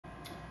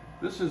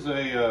This is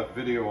a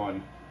video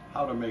on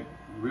how to make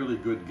really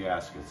good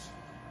gaskets.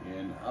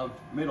 And I've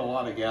made a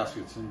lot of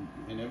gaskets, and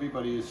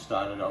everybody has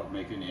started out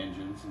making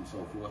engines and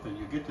so forth, and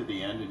you get to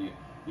the end and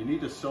you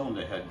need a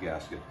cylinder head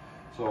gasket.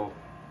 So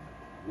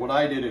what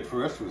I did at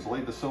first was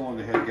lay the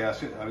cylinder head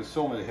gasket,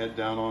 cylinder head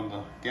down on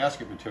the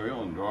gasket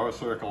material and draw a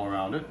circle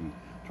around it and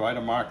try to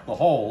mark the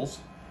holes.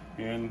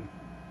 And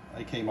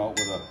I came out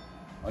with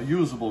a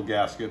usable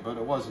gasket, but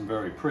it wasn't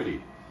very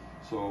pretty.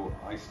 So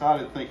I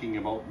started thinking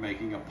about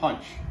making a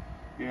punch.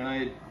 And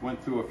I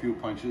went through a few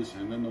punches,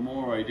 and then the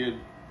more I did,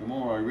 the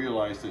more I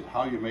realized that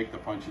how you make the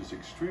punch is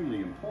extremely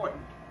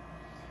important.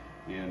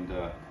 And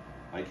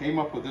I came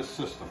up with this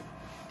system.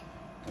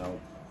 Now,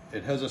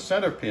 it has a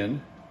center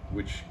pin,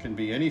 which can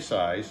be any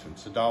size.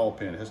 It's a dowel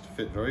pin. It has to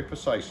fit very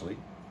precisely.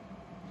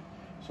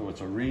 So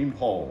it's a reamed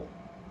hole.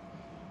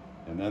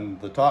 And then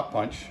the top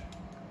punch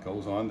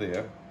goes on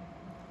there.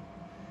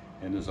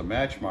 And there's a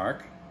match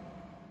mark.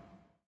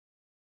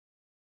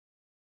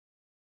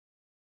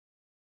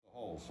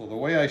 So the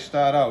way I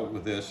start out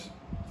with this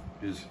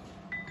is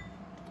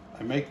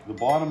I make the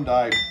bottom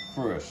die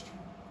first,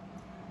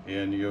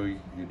 and you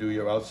do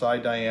your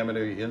outside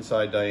diameter, your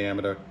inside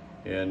diameter,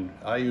 and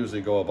I usually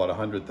go about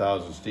 100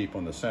 thousandths deep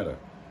on the center.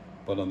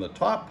 But on the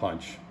top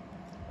punch,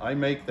 I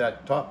make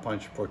that top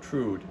punch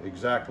protrude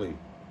exactly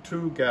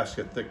 2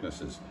 gasket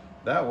thicknesses.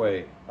 That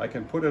way I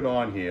can put it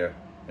on here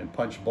and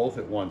punch both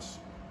at once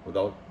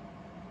without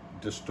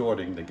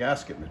distorting the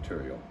gasket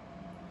material.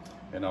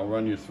 And I'll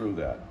run you through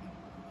that.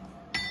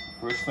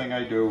 First thing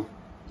I do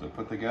is I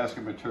put the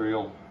gasket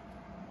material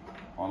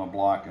on a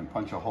block and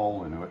punch a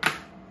hole into it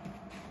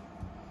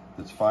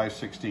that's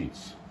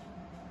 5/16.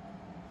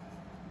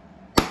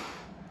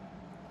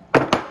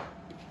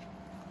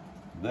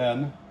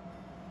 Then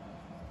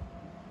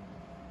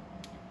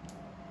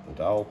the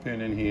dowel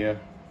pin in here,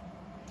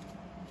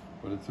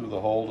 put it through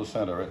the hole to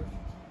center it.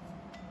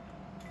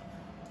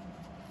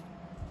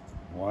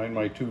 Line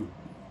my 2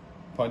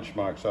 punch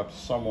marks up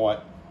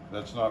somewhat.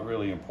 That's not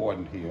really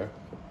important here.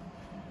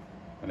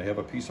 And I have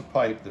a piece of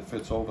pipe that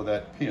fits over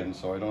that pin,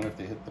 so I don't have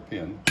to hit the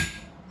pin.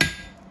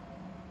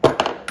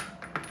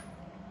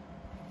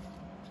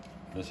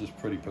 This is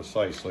pretty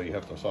precise, so you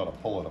have to sort of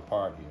pull it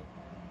apart here.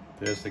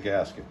 There's the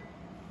gasket.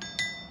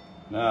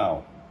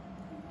 Now,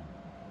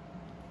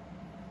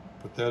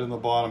 put that in the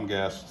bottom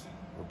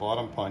the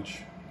bottom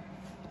punch.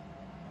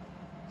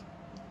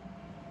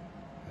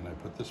 And I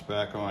put this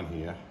back on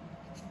here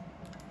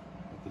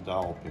with the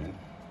dowel pin.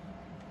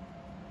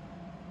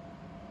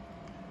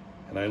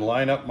 And I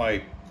line up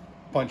my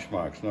punch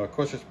marks. Now, of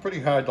course, it's pretty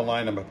hard to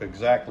line them up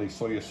exactly,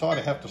 so you sort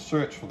of have to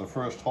search for the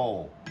first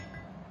hole.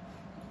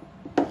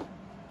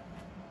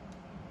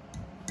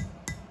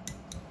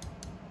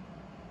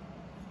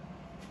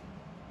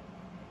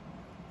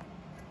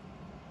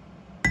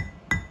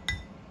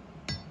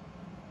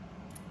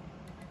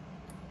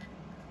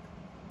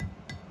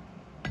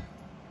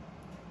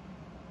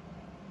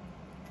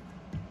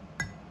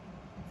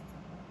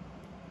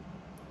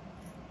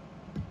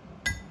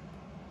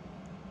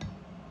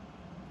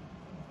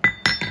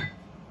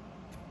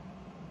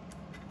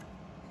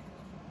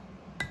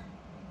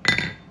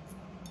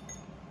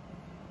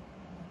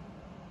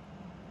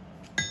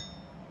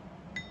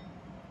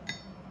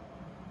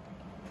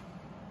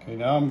 Okay,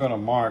 now I'm going to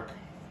mark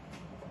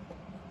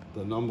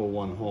the number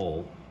 1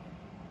 hole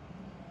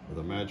with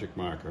a magic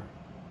marker.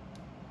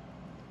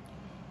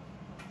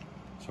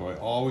 So I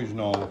always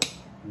know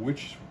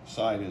which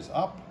side is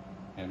up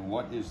and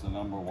what is the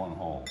number 1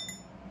 hole.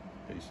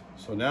 Okay,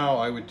 so now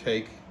I would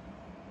take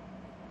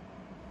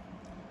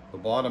the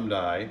bottom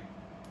die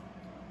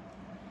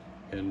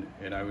and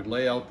I would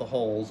lay out the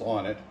holes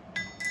on it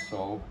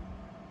so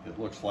it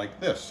looks like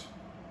this,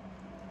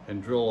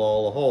 and drill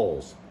all the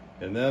holes.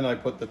 And then I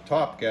put the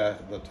top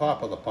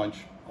of the punch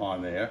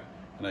on there,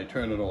 and I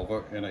turn it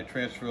over, and I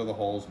transfer the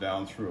holes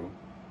down through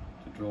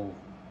to drill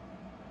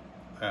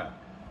that.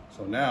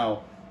 So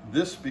now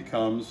this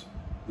becomes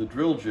the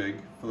drill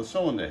jig for the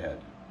cylinder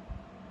head.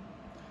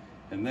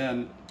 And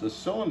then the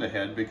cylinder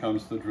head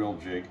becomes the drill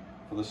jig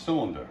for the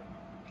cylinder.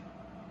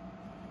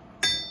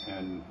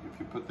 And if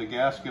you put the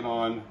gasket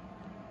on,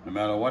 no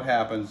matter what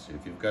happens,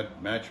 if you've got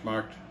match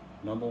marked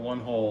number 1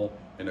 hole,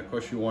 and of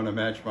course you want to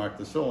match mark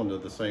the cylinder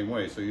the same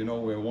way, so you know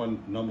where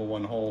number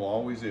 1 hole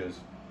always is.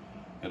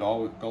 It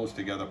always goes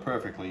together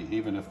perfectly,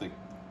 even if the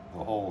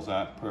holes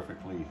aren't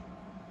perfectly,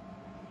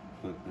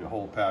 the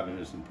whole pattern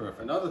isn't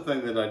perfect. Another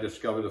thing that I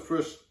discovered, the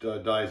first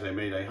dies I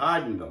made, I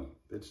hardened them.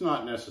 It's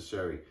not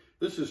necessary.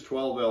 This is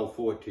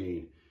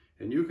 12L14,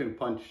 and you can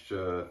punch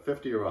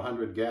 50 or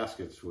 100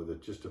 gaskets with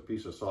it, just a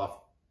piece of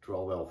soft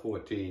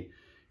 12L14,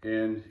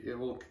 and it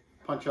will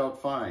punch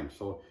out fine.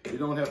 So you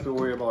don't have to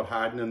worry about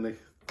hardening the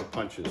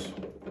punches.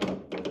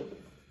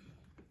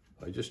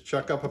 I just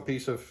chuck up a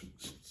piece of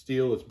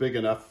steel that's big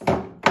enough.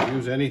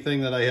 Use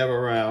anything that I have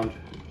around,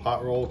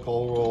 hot roll,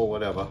 cold roll,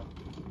 whatever.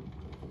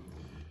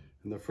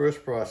 And the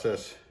first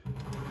process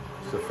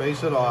is to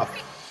face it off.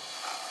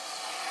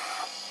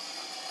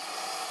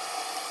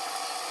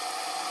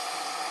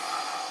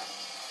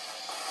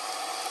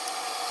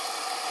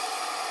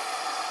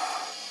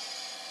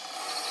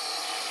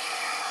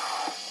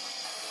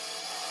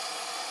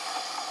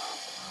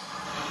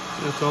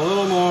 Just a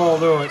little more will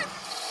do it.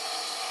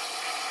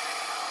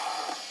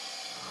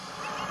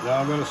 Now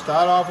I'm going to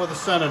start off with a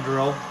center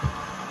drill.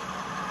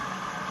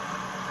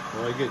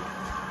 So I get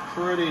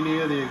pretty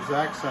near the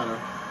exact center.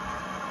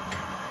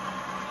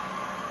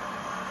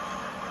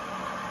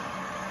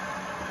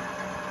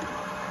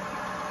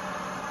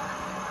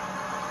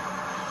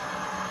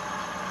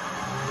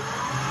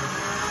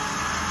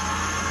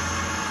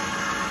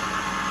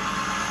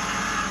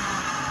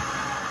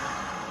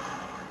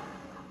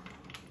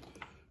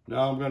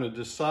 Now I'm going to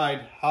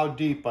decide how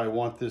deep I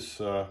want this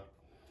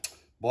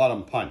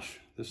bottom punch.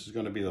 This is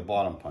going to be the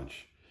bottom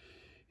punch.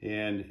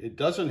 And it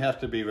doesn't have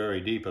to be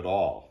very deep at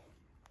all.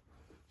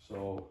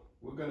 So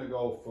we're going to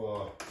go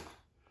for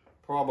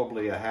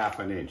probably a ½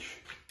 an inch.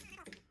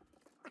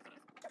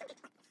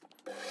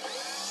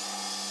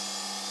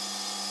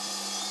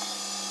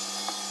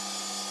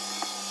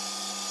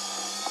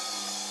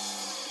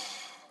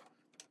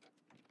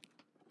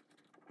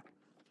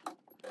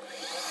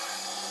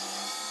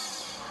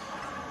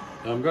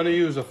 Now I'm going to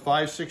use a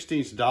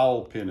 5/16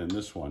 dowel pin in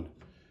this one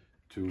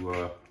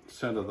to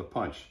center the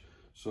punch.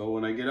 So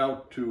when I get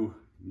out to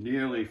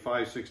nearly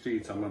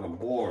 5/16, I'm going to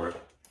bore it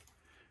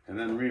and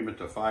then ream it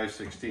to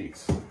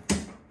 5/16.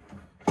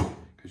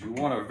 Because you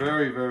want a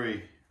very,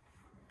 very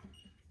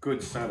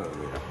good center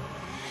there.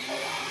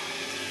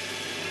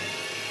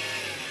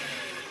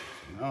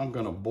 Now I'm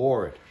going to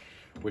bore it,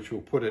 which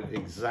will put it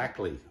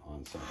exactly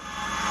on center.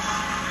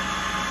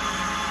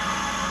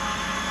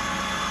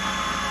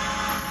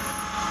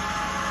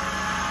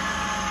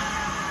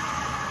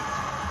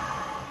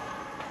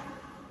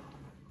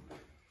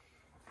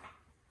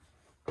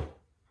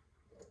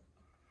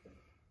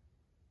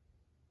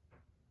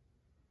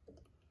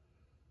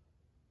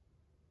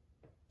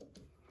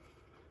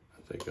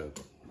 Take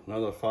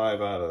another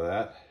 5 out of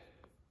that.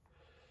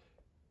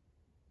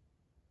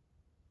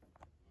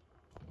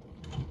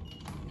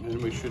 And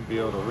we should be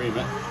able to ream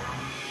it.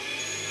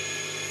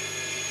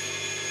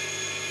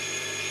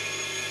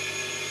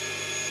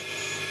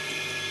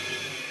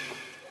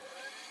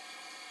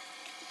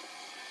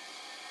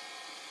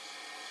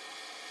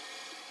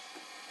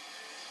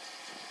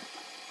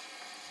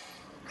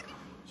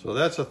 So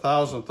that's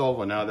 1/1000th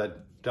over. Now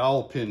that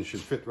dowel pin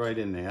should fit right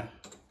in there.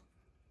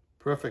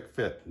 Perfect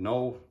fit.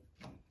 No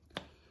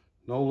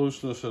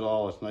looseness at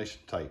all. It's nice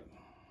and tight.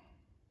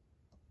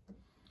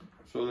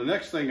 So the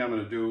next thing I'm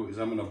going to do is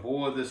I'm going to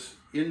bore this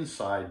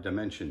inside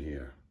dimension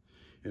here.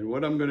 And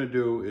what I'm going to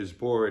do is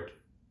bore it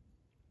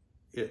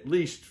at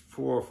least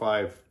 4 or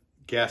 5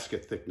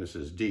 gasket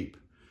thicknesses deep,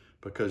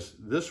 because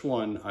this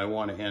one I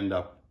want to end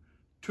up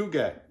 2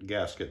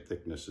 gasket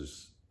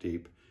thicknesses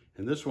deep,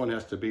 and this one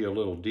has to be a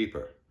little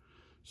deeper.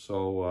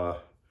 So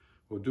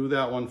we'll do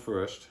that one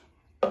first.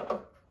 Get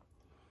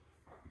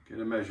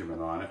a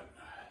measurement on it.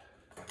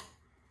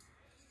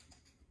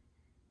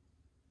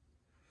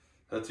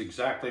 That's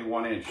exactly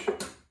 1 inch. Where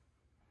did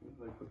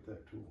I put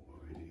that tool?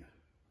 Right here.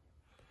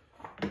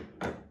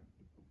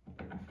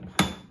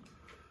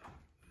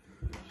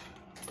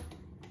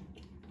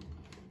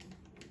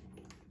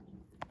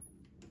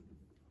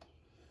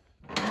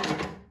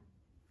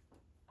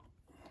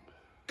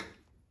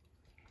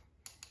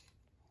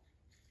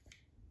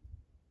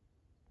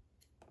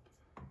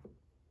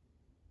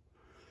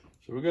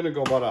 So we're going to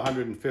go about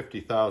 150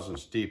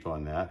 thousandths deep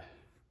on that.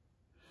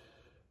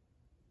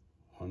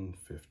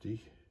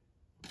 150.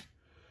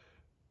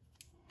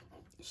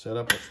 Set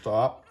up a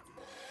stop.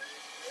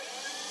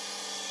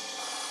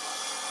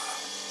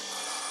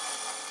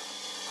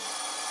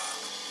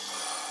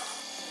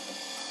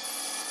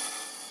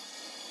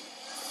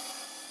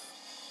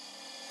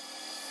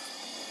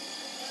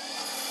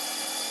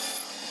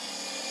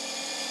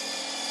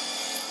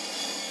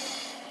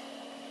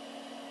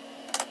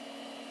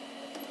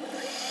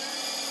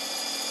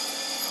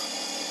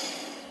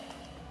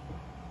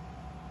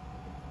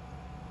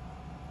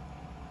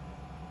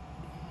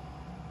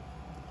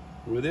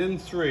 Within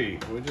 3,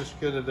 we'll just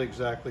get it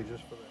exactly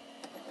just for that.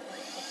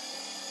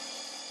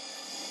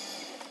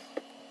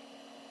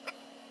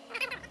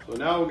 So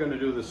now we're going to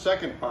do the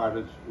second part,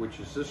 which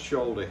is this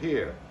shoulder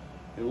here.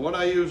 And what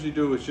I usually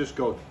do is just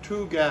go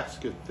 2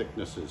 gasket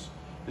thicknesses.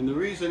 And the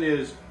reason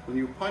is, when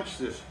you punch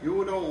this,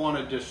 you don't want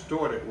to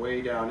distort it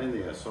way down in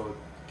there. So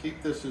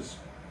keep this as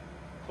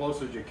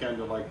close as you can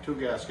to like 2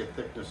 gasket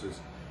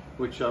thicknesses,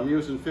 which I'm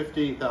using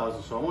 15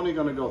 thousandths. So I'm only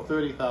going to go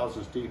 30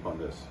 thousandths deep on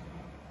this.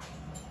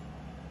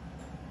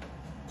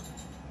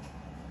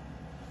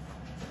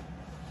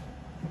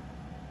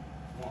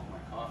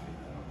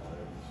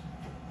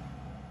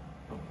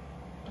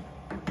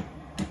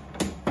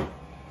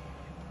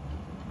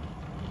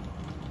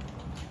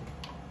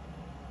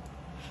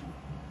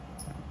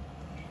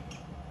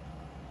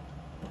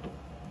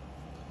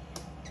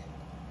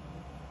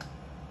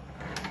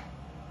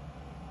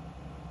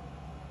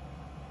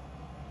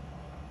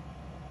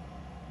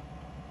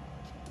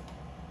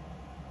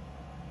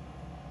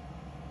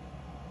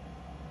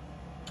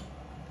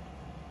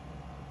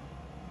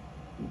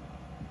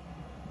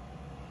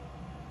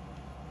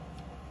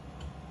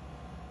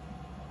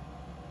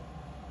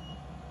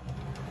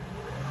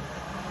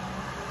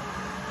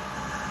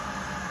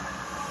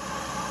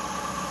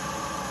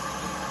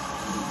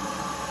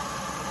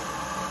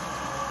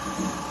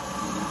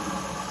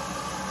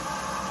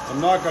 I'm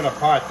not going to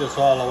part this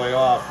all the way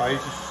off. I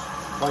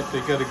just like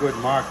to get a good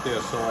mark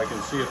there so I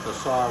can see if the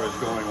saw is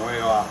going way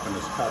off and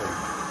it's cutting.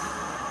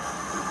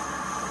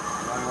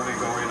 I only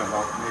go in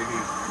about maybe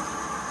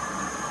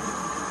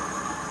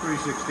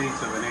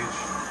 3/16 of an inch.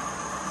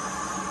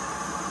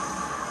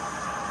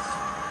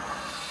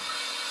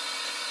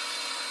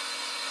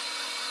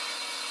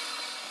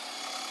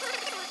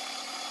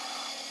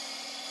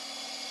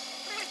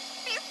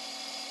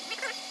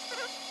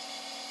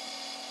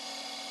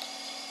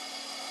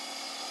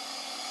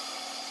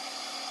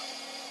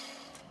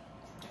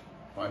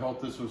 I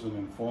hope this was an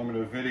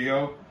informative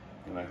video,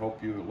 and I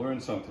hope you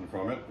learned something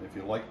from it. If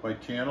you like my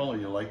channel or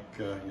you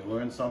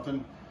learned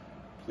something,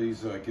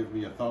 please give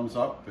me a thumbs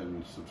up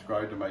and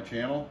subscribe to my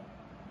channel.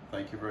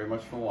 Thank you very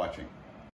much for watching.